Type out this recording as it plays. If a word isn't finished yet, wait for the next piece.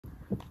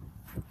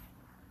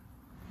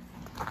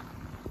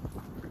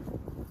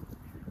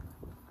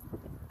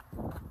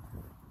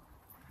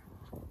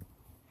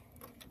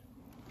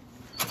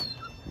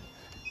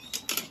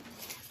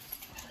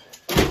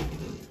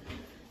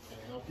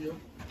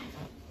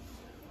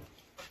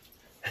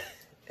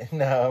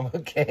No, I'm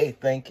okay.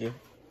 Thank you.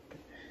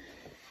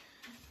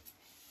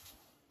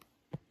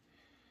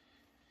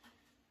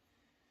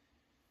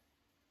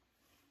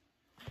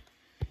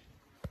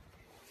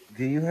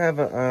 Do you have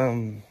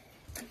a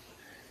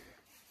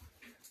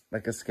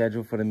like a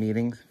schedule for the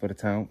meetings for the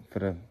town, for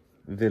the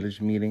village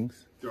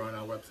meetings? They're on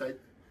our website.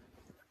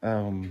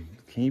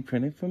 Can you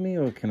print it for me,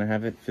 or can I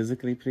have it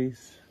physically,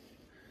 please?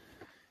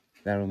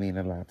 That'll mean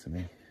a lot to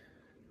me.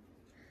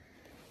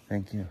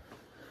 Thank you.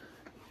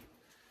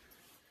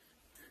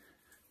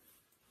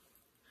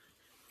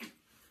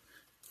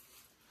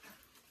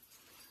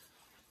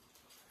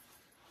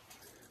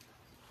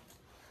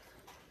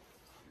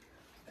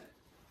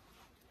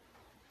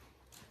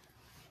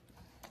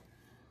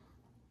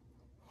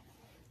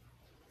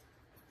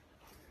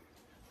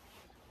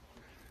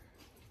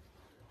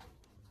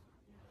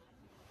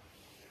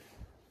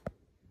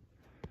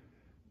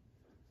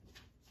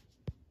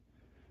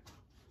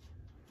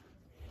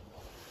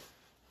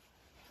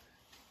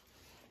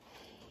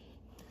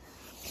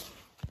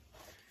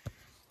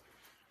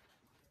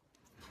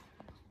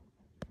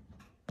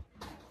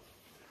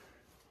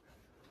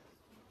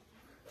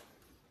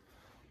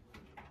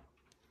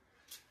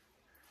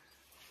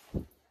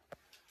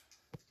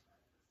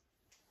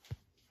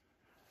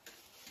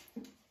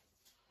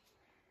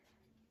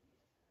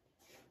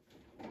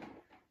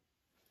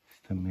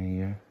 The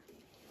mayor.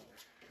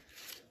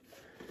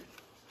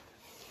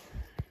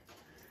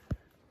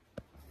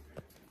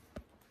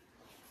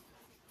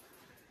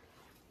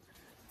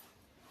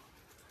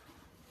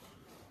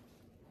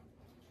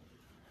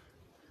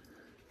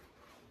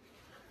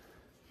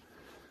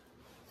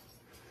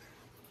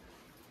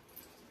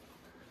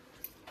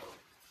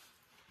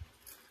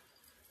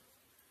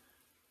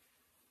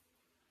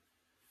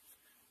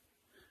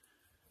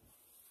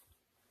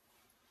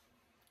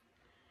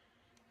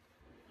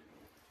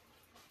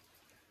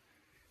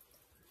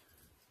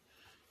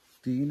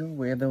 Do you know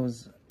where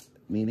those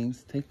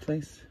meetings take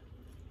place?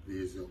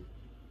 Via Zoom.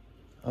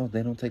 Oh,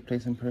 they don't take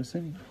place in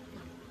person?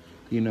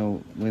 Do you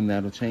know when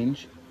that'll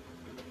change?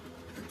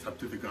 It's up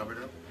to the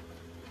governor.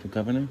 The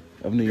governor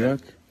of New York?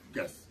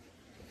 Yes.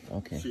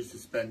 Okay. She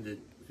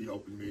suspended the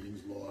open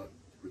meetings law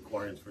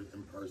requirements for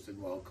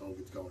in-person while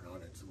COVID's going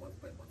on. It's a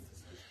month-by-month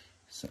decision.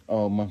 So,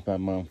 oh, month by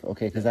month.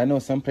 Okay, because I know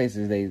some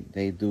places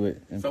they do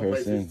it in Some person.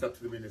 places it's up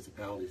to the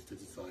municipalities to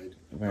decide.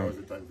 Right. Ours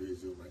are done via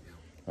Zoom right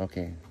now.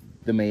 Okay.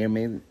 The mayor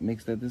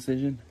makes that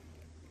decision?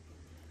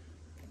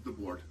 The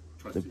board.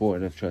 Trustees. The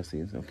board of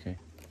trustees, okay.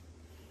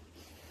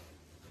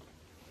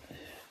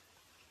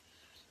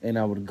 And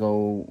I would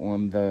go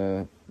on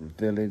the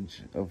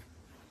village of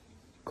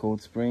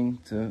Cold Spring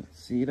to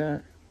see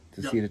that?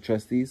 To see the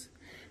trustees?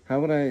 How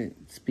would I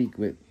speak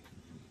with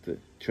the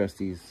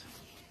trustees?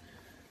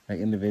 Like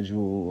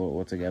individual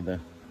or together?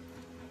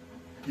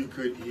 You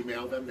could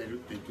email them. They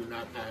do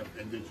not have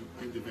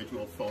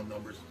individual phone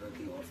numbers at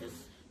the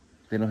office.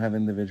 They don't have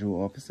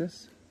individual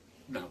offices?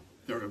 No,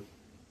 they're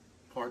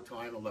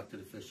part-time elected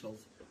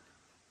officials.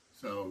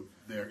 So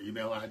their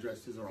email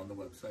addresses are on the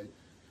website.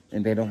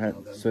 And they don't have,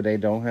 so they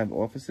don't have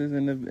offices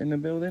in the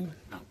building?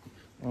 No.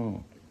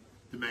 Oh.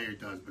 The mayor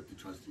does, but the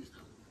trustees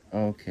don't.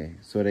 Okay.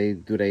 So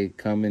do they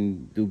come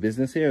and do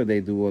business here, or they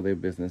do all their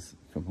business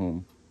from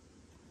home?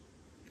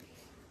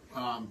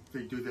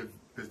 They do their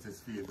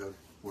business via the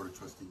Board of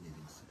Trustee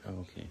meetings.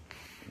 Okay.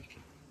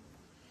 Okay.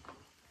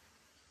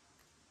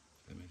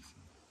 That makes sense.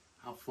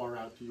 How far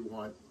out do you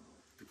want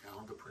the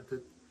calendar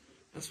printed?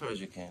 As far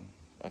as you can.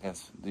 I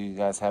guess. Do you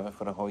guys have it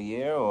for the whole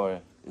year,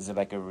 or is it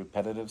like a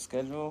repetitive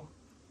schedule?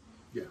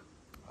 Yeah.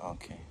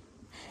 Okay.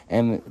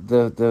 And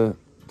the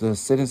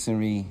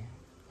citizenry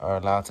are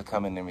allowed to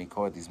come in and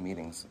record these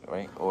meetings,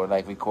 right? Or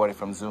like record it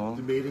from Zoom?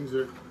 The meetings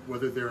are,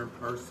 whether they're in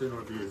person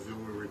or via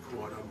Zoom, we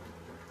record them.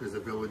 There's a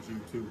village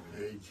YouTube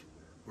page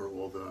where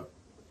all the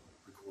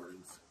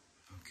recordings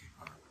Okay.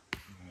 are.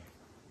 All right.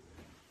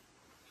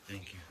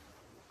 Thank you.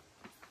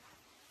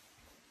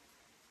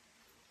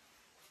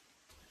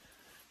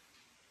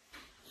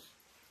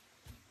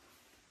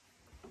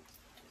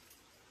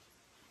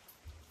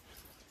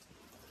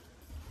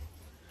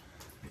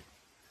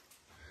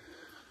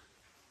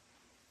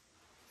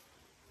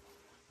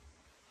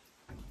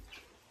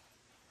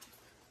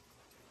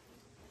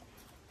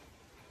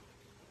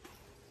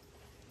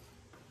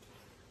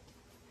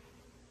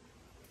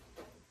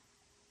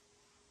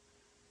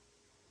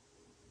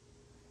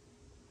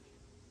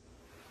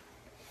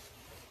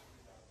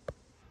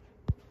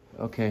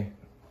 Okay.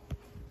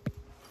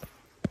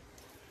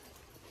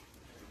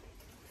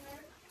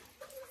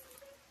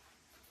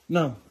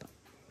 No.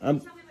 Can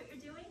you tell me what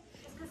you're doing?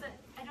 Just because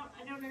I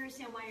don't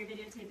understand why you're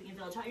videotaping in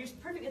Village Hall. You're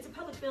perfect. It's a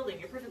public building.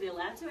 You're perfectly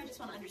allowed to. I just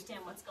want to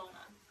understand what's going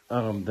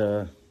on.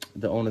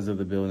 The owners of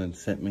the building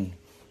sent me.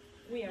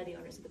 We are the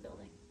owners of the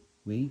building.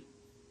 We?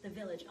 The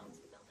village owns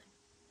the building.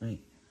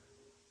 Right.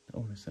 The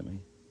owner sent me.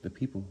 The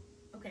people.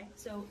 Okay,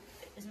 so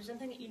is there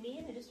something that you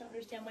need? I just don't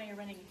understand why you're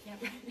running a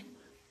camera.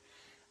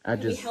 Can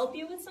we help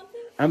you with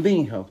something? I'm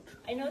being helped.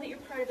 I know that you're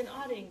part of an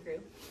auditing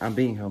group. I'm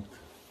being helped.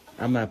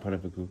 I'm not part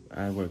of a group.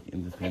 I work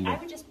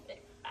independent. Okay,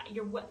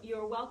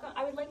 you're welcome.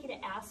 I would like you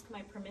to ask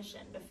my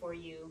permission before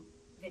you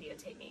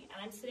videotape me.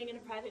 And I'm sitting in a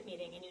private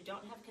meeting and you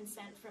don't have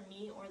consent from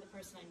me or the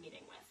person I'm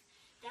meeting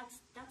with.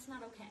 That's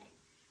not okay.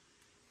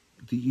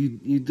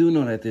 You do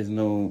know that there's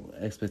no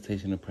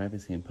expectation of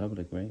privacy in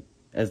public, right?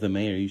 As the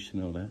mayor, you should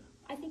know that.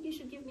 I think you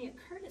should give me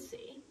a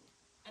courtesy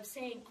of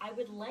saying I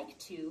would like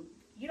to.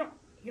 You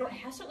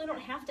certainly don't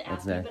have to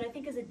ask me, but I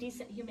think as a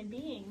decent human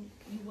being,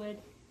 you would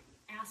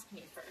ask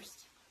me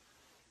first.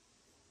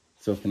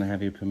 So can I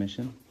have your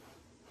permission?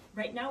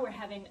 Right now we're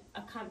having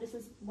this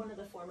is one of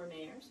the former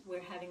mayors.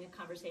 We're having a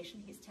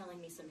conversation. He's telling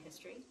me some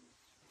history.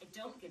 I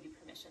don't give you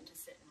permission to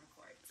sit and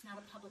record. It's not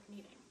a public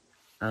meeting.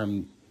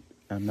 I'm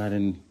not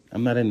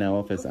in the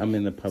office. Okay. I'm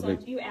in the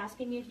public. So you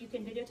asking me if you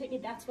can videotape me?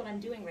 That's what I'm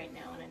doing right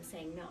now, and I'm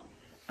saying no.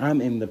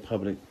 I'm in the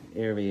public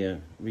area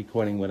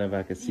recording whatever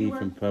I can see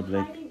from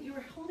public. You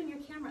were holding your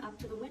camera up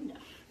to the window.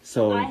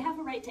 So I have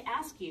a right to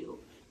ask you.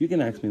 You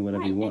can ask me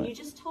whatever you want. And you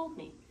just told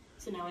me.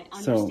 So now I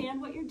understand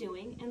what you're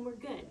doing, and we're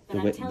good. But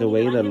I'm telling you,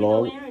 I'm going to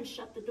go in there and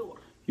shut the door.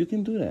 You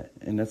can do that,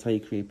 and that's how you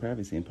create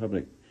privacy in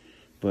public.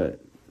 But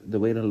the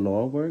way the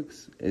law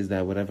works is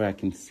that whatever I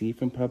can see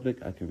from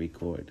public, I can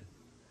record.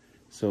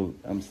 So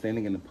I'm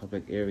standing in the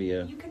public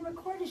area. You can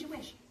record as you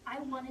wish. I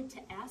wanted to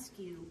ask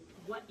you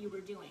what you were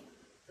doing.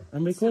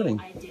 I'm recording.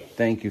 So I did.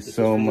 Thank you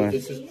so much.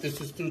 This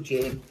is through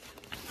June.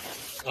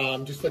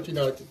 Just let you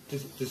know,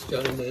 this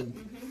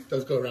gentleman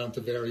does go around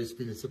to various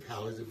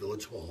municipalities and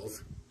village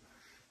halls,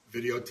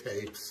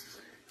 videotapes,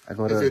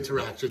 his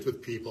interactions with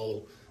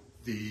people,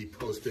 the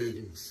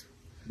postings,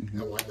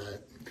 and whatnot.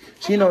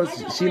 She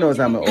knows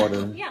I'm an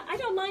auditor. Yeah, I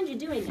don't mind you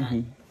doing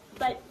that.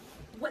 But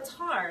what's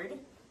hard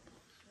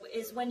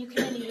is when you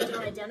come in and you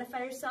don't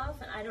identify yourself,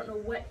 and I don't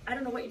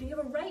know what you do. You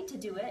have a right to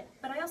do it,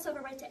 but I also have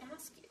a right to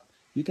ask you.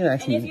 You can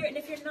ask me. And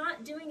if you're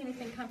not doing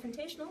anything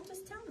confrontational,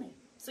 just tell me.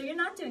 So you're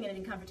not doing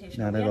anything confrontational.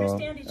 Not at all. We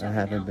understand each other I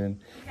haven't now. been.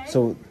 Okay?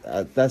 So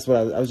that's what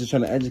I was just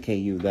trying to educate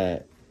you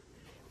that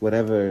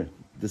whatever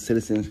the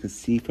citizens can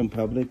see from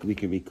public, we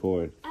can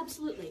record.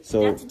 Absolutely.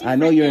 So I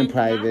know you're in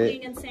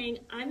private. Not and saying,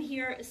 I'm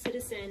here, a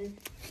citizen,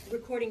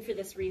 recording for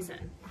this reason.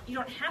 You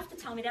don't have to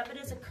tell me that, but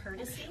as a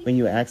courtesy. When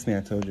you asked me,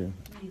 I told you.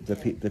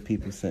 The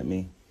people sent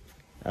me.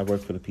 I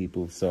work for the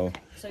people. So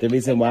the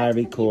reason why I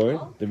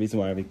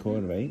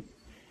record, right,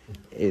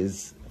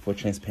 is for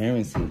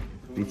transparency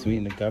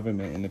between the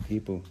government and the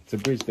people, to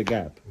bridge the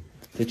gap,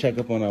 to check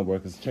up on our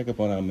workers, check up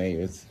on our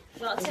mayors,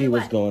 see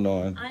what's going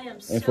on,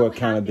 and for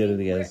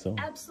accountability as well.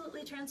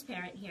 Absolutely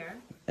transparent here.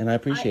 And I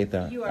appreciate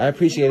that. I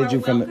appreciated you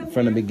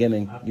from the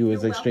beginning. You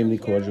was extremely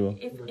cordial.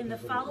 If in the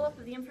follow-up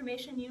of the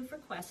information you've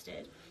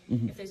requested,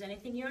 if there's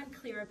anything you're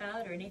unclear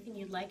about or anything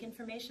you'd like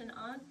information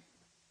on,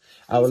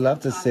 I would love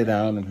to sit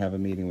down and have a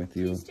meeting with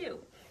you. Please do.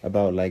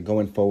 About like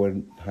going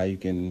forward, how you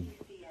can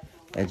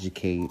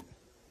educate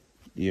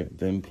the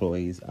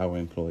employees, our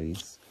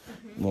employees,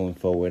 moving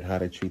forward, how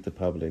to treat the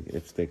public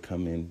if they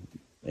come in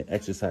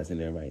exercising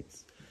their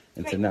rights,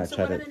 and to not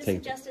try to take. So what I'm going to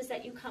suggest is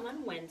that you come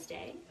on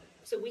Wednesday.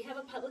 So we have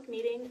a public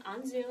meeting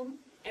on Zoom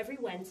every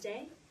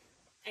Wednesday,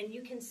 and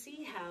you can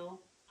see how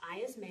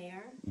I as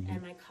mayor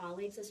and my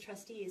colleagues as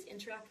trustees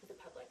interact with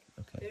the public.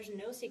 Okay. There's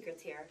no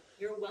secrets here.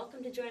 You're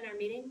welcome to join our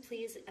meeting.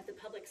 Please, at the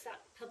public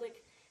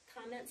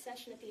comment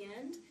session at the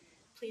end,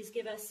 please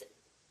give us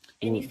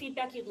any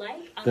feedback you'd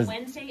like. On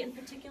Wednesday in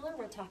particular,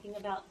 we're talking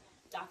about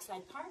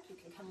Dockside Park. You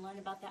can come learn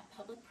about that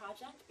public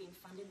project being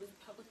funded with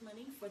public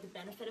money for the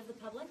benefit of the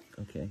public.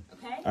 Okay.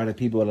 Okay? Are the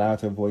people allowed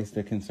to voice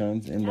their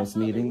concerns in those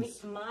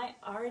meetings?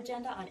 Our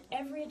agenda, on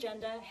every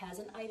agenda, has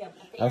an item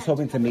at the end. I was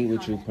hoping to meet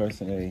with you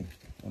personally.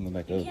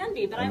 You can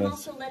be, but I'm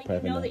also letting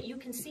you know that you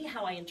can see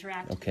how I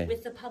interact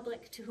with the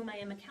public to whom I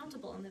am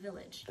accountable in the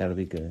village. That'll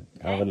be good.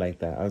 Okay? I would like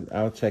that.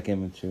 I'll check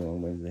in with you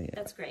on Wednesday.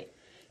 That's great.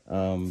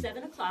 7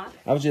 o'clock.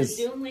 I was just,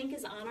 the Zoom link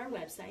is on our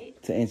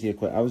website. To answer your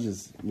question, I was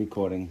just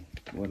recording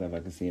whatever I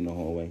could see in the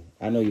hallway.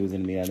 I know you was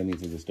in the meeting. I didn't mean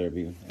to disturb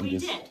you.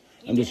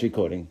 I'm just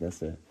recording.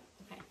 That's it.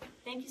 Okay.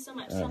 Thank you so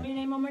much. Tell me your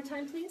name one more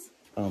time, please.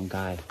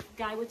 Guy.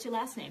 Guy, what's your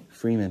last name?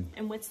 Freeman.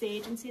 And what's the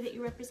agency that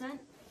you represent?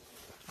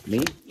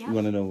 Me? Yeah. You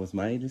want to know what's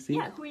my agency?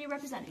 Yeah, who are you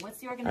representing? What's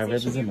the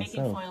organization you're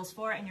making foils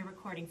for and you're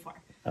recording for?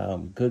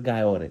 Good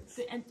Guy Audits.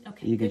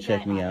 Okay. You can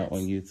check me out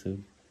on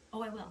YouTube.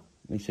 Oh, I will.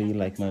 Make sure you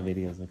like my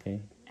videos,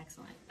 okay?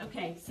 Excellent.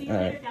 Okay, see you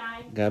later,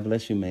 Guy. God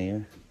bless you,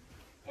 Mayor.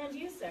 And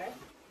you, sir.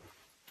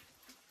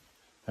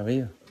 How are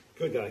you?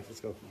 Good, Guy.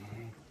 Let's go.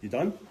 You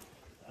done?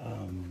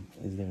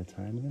 Is there a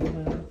time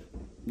limit?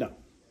 No.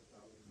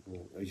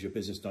 Well, is your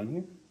business done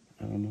here?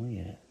 I don't know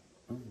yet.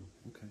 Oh,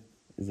 okay.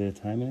 Is there a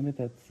time limit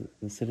that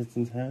the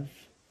citizens have?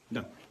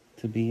 No.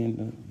 To be in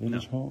the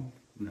village hall?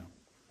 No.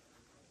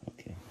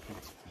 Okay.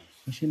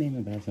 What's your name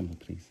and badge number,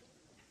 please?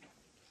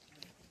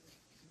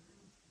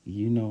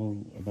 You know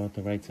about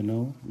the right to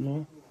know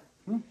law?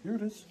 Here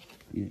it is.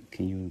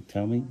 Can you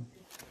tell me?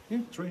 Yeah,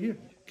 it's right here.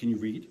 Can you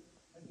read?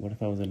 What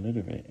if I was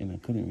illiterate and I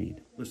couldn't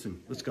read?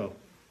 Listen, let's go.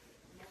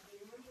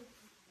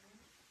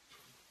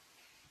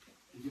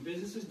 If your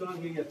business is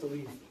done here, you have to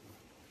leave.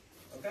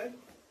 Okay?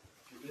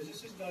 If your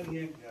business is done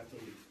here, you have to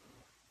leave.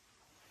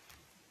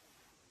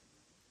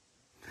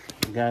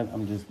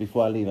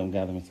 before I leave, I'm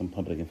gathering some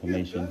public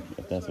information,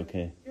 if that's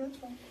okay. Yeah, that's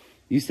fine.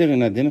 You still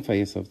didn't identify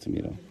yourself to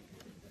me, though.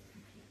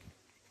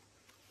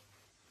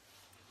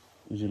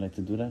 Would you like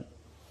to do that?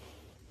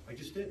 I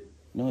just did.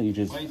 No, you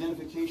just... My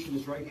identification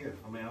is right here.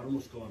 On my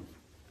outermost gun.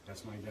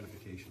 That's my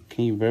identification.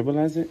 Can you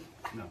verbalize it?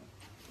 No.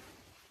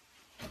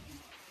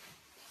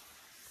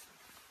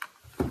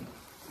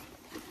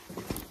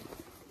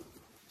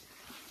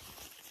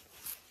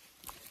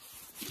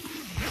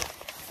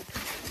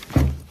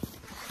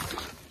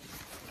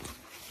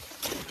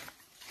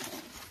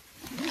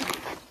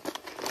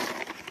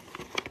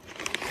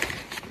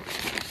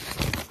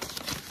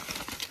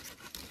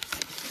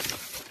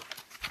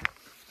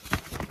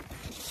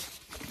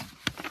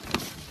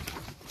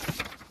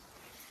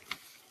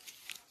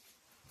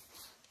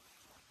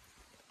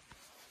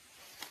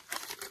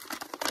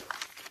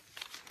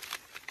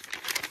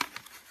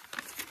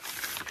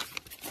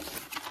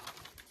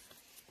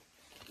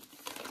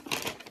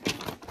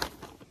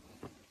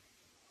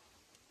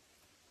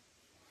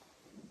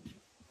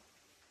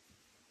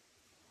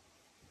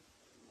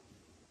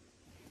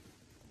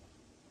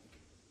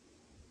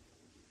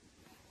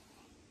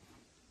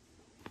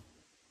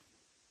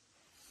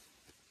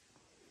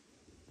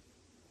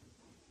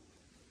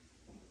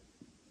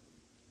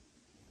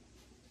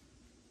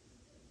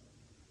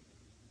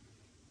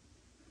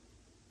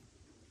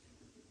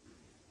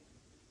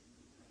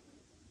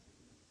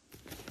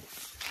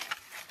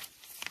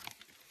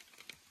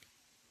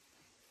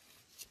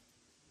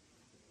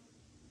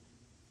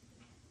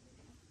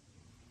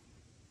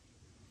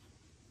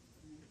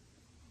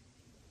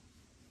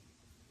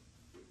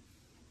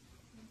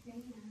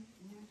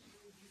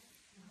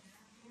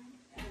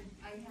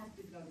 I have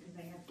to go because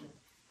I have to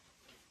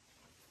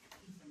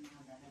see some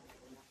now that I have to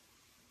go.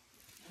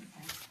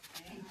 Okay.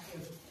 Thank you.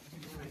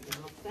 All right, you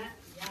all set?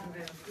 Yeah,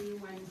 I'll see you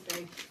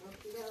Wednesday.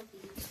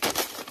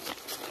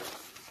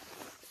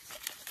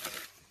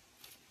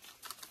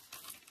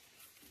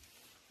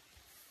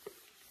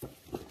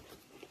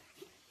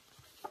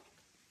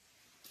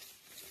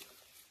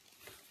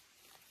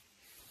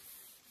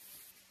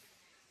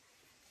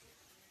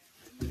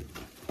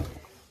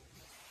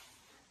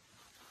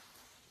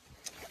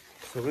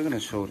 So we're going to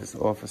show this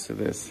officer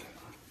this.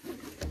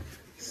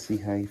 See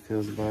how he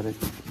feels about it.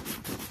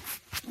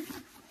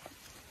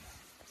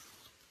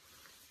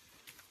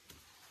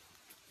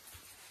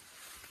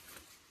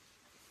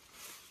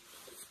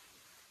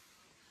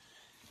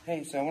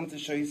 Hey, so I wanted to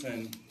show you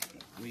something.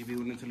 Will you be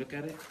willing to look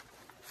at it?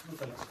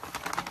 Okay.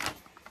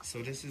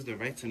 So this is the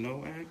Right to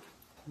Know Act.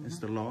 It's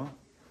the law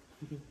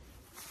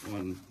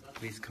on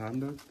police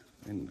conduct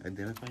and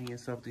identifying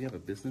yourself. Do you have a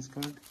business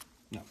card?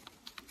 No.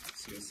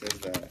 So it says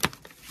that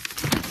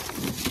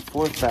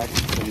 4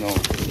 facts to know.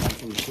 That's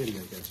from the city,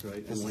 I guess,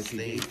 right? This is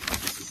state.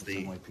 This is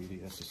state.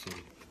 NYPD, that's the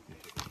city.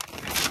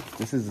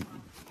 This is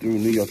through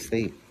New York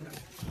State.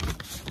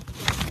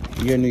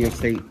 You're a New York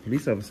State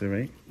police officer,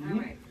 right? All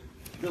right.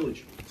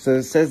 Village. So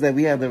it says that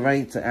we have the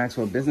right to ask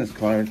for a business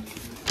card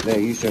that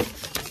you should. I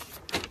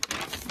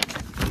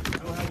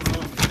don't have one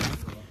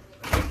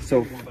on.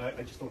 So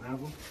I just don't have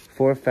one.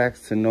 4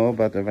 facts to know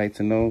about the right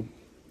to know.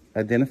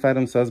 Identify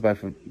themselves by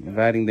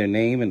providing their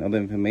name and other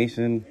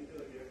information,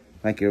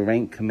 like your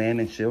rank,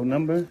 command, and shield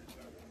number.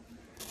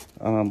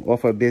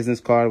 Offer a business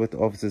card with the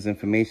officer's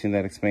information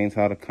that explains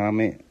how to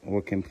comment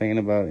or complain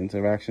about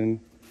interaction.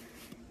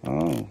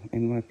 Oh,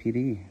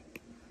 NYPD.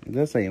 It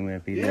does say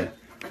NYPD. Yeah.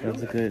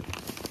 That's good.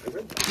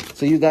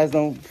 So you guys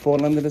don't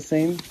fall under the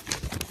same?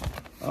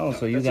 Oh,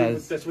 so you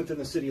guys... That's within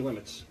the city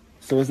limits.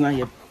 So it's not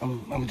your...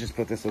 I'm gonna just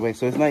put this away.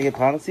 So it's not your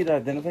policy to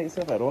identify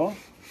yourself at all?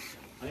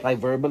 Like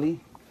verbally?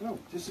 No,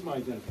 this is my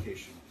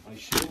identification. My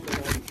shield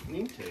and my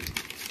name tag.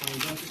 My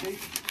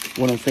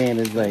identification. What I'm saying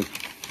is like...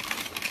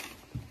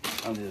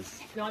 I'm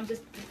just... No, I'm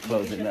just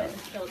Close it making sure now. that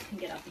Phillips can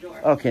get out the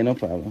door. Okay, no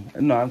problem.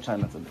 No, I'm trying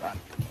not to block.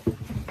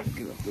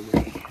 Get up the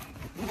way.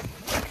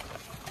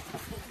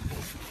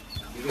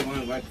 You don't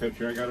want my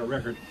picture. I got a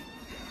record.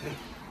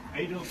 How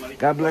you doing, buddy?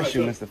 God bless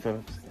you, Mr.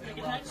 Phillips.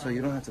 So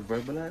you don't have to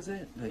verbalize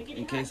it? Like,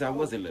 in case I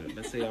was illiterate.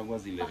 Let's say I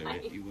was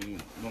illiterate. You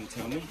won't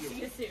tell me?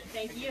 See you soon.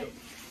 Thank you.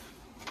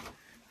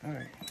 All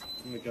right.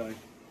 Oh my God.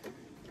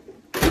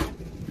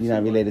 You're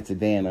not related to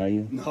Dan, are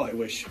you? No, I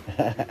wish.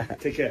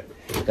 Take care.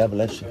 God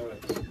bless you. All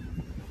right.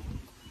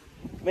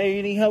 Mary,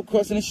 you need help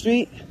crossing the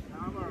street? No,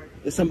 I'm all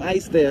right. There's some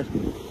ice there.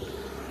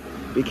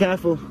 Be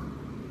careful.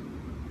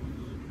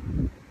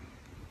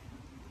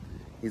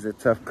 He's a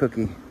tough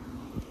cookie.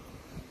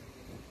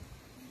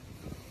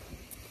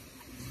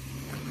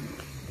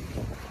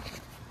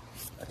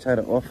 I try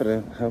to offer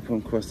to help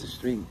him cross the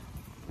street.